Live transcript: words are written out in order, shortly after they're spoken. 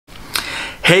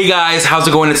Hey guys, how's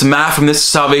it going? It's Matt from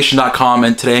thisissalvation.com,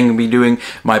 and today I'm going to be doing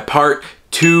my part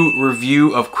 2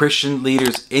 review of Christian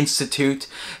Leaders Institute.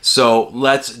 So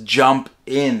let's jump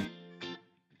in.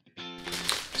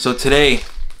 So today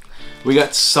we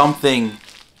got something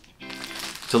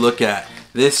to look at.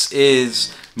 This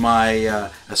is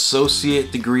my Associate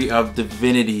Degree of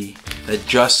Divinity that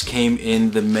just came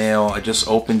in the mail. I just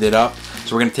opened it up.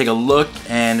 So we're going to take a look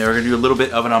and we're going to do a little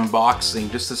bit of an unboxing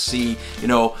just to see,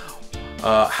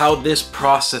 how this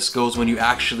process goes when you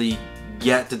actually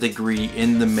get the degree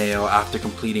in the mail after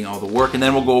completing all the work. And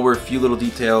then we'll go over a few little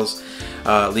details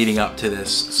leading up to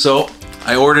this. So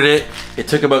I ordered it. It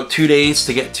took about 2 days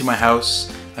to get to my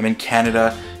house. I'm in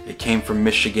Canada. It came from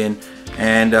Michigan.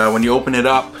 And when you open it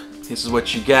up, this is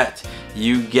what you get.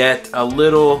 You get a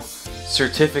little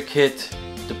certificate,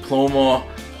 diploma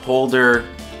holder,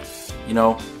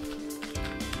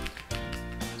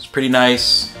 it's pretty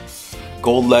nice.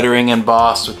 Gold lettering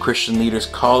embossed with Christian Leaders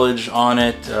College on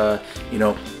it.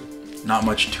 Not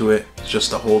much to it, it's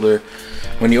just a holder.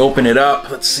 When you open it up,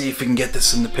 let's see if we can get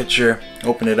this in the picture.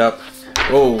 Open it up.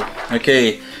 Oh,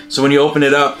 okay. So when you open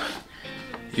it up,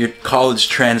 your college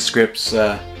transcripts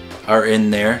are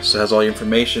in there. So it has all your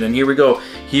information. And here we go.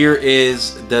 Here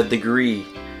is the degree.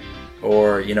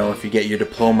 Or, if you get your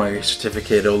diploma or your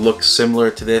certificate, it'll look similar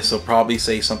to this. It'll probably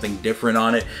say something different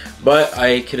on it, but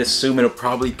I could assume it'll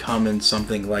probably come in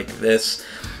something like this.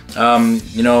 So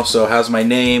it has my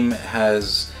name,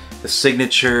 has the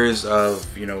signatures of,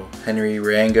 Henry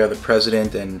Ranga, the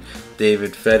president, and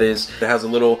David Fedez. It has a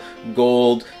little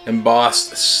gold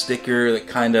embossed sticker that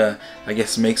kind of, I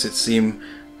guess, makes it seem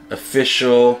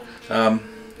official.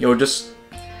 Just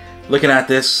looking at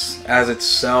this as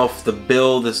itself, the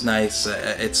build is nice.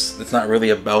 It's not really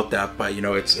about that, but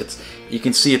you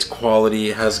can see its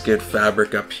quality. It has good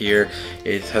fabric up here.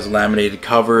 It has a laminated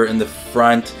cover in the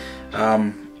front.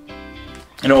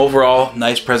 Overall,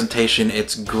 nice presentation.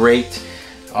 It's great.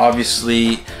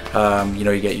 Obviously,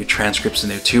 you get your transcripts in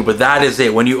there too, but that is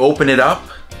it. When you open it up,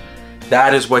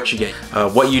 that is what you get.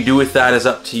 What you do with that is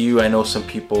up to you. I know some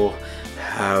people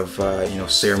have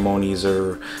ceremonies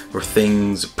or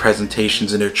things,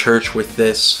 presentations in their church with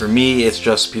this. For me, it's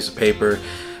just a piece of paper.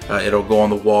 It'll go on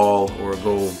the wall or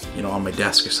go on my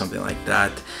desk or something like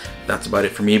that. That's about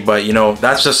it for me. But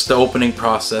that's just the opening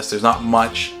process. There's not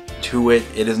much to it.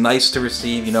 It is nice to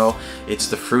receive. It's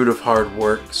the fruit of hard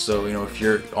work. So if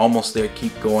you're almost there,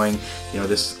 keep going.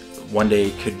 This one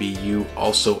day could be you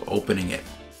also opening it.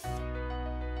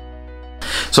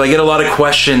 So I get a lot of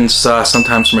questions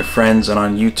sometimes from my friends and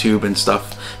on YouTube and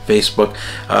stuff, Facebook.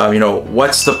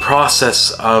 What's the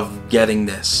process of getting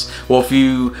this? Well, if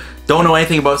you don't know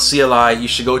anything about CLI, you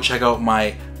should go check out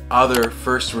my other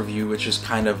first review, which is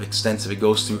kind of extensive. It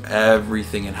goes through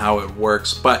everything and how it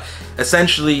works. But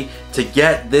essentially, to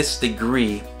get this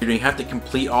degree, you have to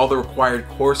complete all the required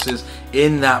courses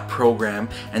in that program,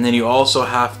 and then you also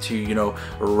have to,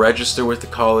 register with the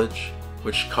college,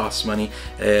 which costs money.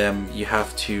 You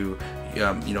have to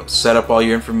set up all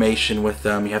your information with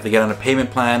them. You have to get on a payment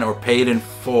plan or pay it in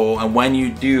full. And when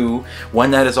you do,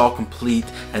 when that is all complete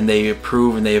and they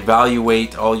approve and they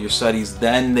evaluate all your studies,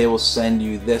 then they will send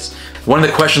you this. One of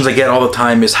the questions I get all the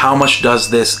time is, how much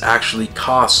does this actually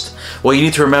cost? Well, you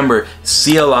need to remember,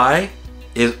 CLI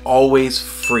is always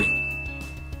free.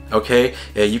 Okay,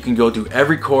 yeah, you can go do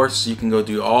every course, you can go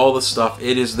do all the stuff.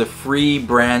 It is the free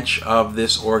branch of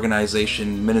this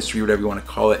organization, ministry, whatever you want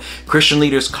to call it. Christian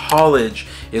Leaders College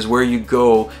is where you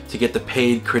go to get the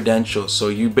paid credentials. So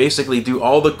you basically do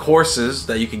all the courses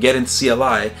that you could get in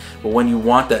CLI, but when you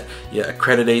want that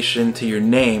accreditation to your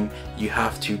name, you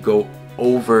have to go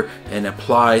over and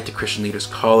apply to Christian Leaders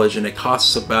College, and it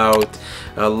costs about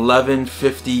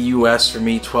 $11.50 US for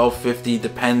me, $12.50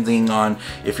 depending on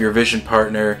if you're a vision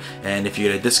partner and if you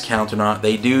get a discount or not.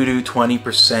 They do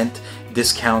 20%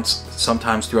 discounts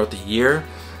sometimes throughout the year.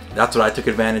 That's what I took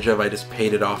advantage of. I just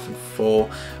paid it off in full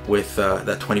with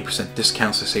that 20%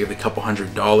 discount, so I saved a couple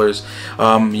 $100.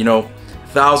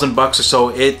 $1,000 or so.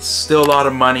 It's still a lot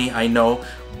of money, I know,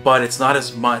 but it's not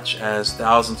as much as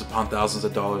thousands upon thousands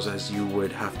of dollars as you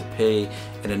would have to pay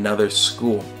in another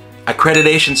school.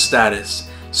 Accreditation status.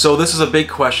 So this is a big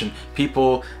question.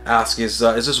 People ask, is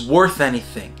this worth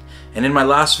anything? And in my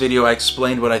last video, I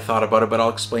explained what I thought about it, but I'll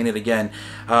explain it again.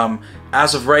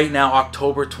 As of right now,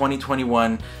 October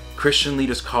 2021, Christian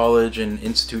Leaders College and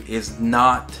Institute is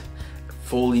not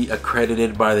fully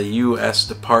accredited by the U.S.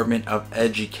 Department of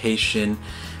Education.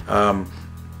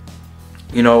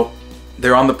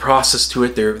 they're on the process to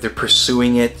it. They're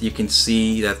pursuing it. You can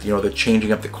see that, you know, they're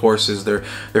changing up the courses. They're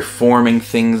forming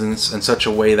things in such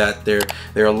a way that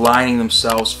they're aligning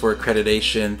themselves for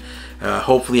accreditation.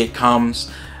 Hopefully it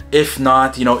comes. If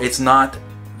not, you know, it's not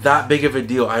that big of a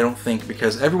deal, I don't think,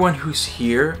 because everyone who's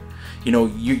here, you know,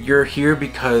 you're here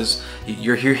because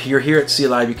you're here at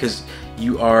CLI because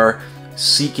you are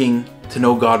seeking to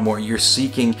know God more. You're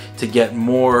seeking to get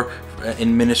more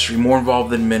in ministry, more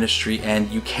involved in ministry, and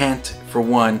you can't, for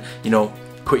one, you know,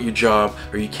 quit your job,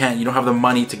 or you don't have the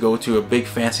money to go to a big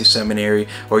fancy seminary,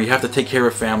 or you have to take care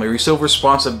of family, or you still have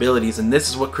responsibilities. And this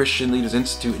is what Christian Leaders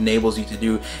Institute enables you to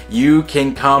do. You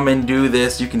can come and do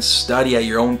this. You can study at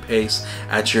your own pace,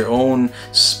 at your own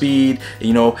speed,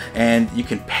 you know, and you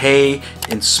can pay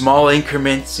in small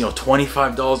increments, you know,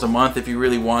 $25 a month if you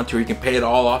really want to, or you can pay it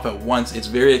all off at once. It's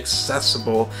very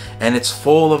accessible, and it's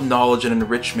full of knowledge and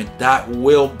enrichment that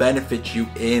will benefit you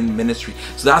in ministry.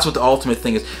 So that's what the ultimate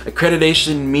thing is.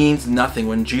 Accreditation means nothing.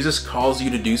 When Jesus calls you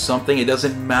to do something, it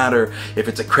doesn't matter if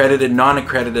it's accredited,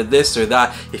 non-accredited, this or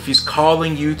that. If he's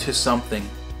calling you to something,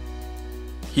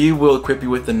 he will equip you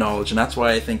with the knowledge. And that's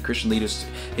why I think Christian Leaders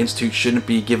Institute shouldn't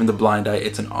be given the blind eye.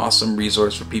 It's an awesome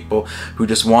resource for people who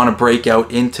just want to break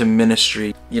out into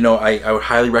ministry. You know, I would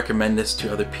highly recommend this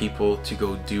to other people to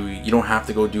go do. You don't have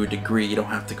to go do a degree. You don't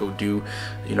have to go do,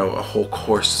 you know, a whole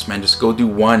course, man. Just go do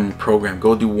one program.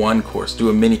 Go do one course. Do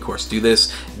a mini course. Do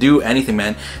this. Do anything,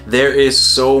 man. There is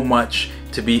so much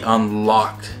to be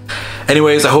unlocked.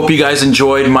 Anyways, I hope you guys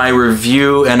enjoyed my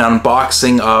review and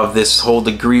unboxing of this whole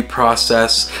degree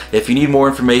process. If you need more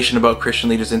information about Christian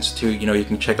Leaders Institute, you know, you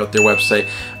can check out their website,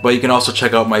 but you can also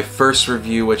check out my first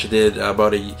review, which I did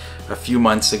about a few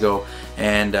months ago,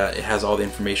 and it has all the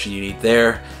information you need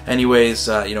there. Anyways,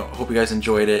 you know, hope you guys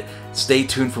enjoyed it. Stay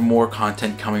tuned for more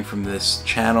content coming from this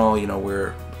channel. You know,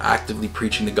 we're actively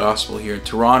preaching the gospel here in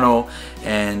Toronto,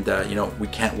 and you know, we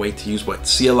can't wait to use what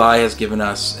CLI has given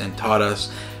us and taught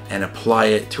us and apply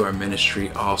it to our ministry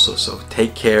also. So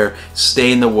take care,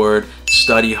 stay in the Word,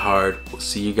 study hard. We'll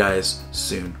see you guys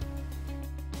soon.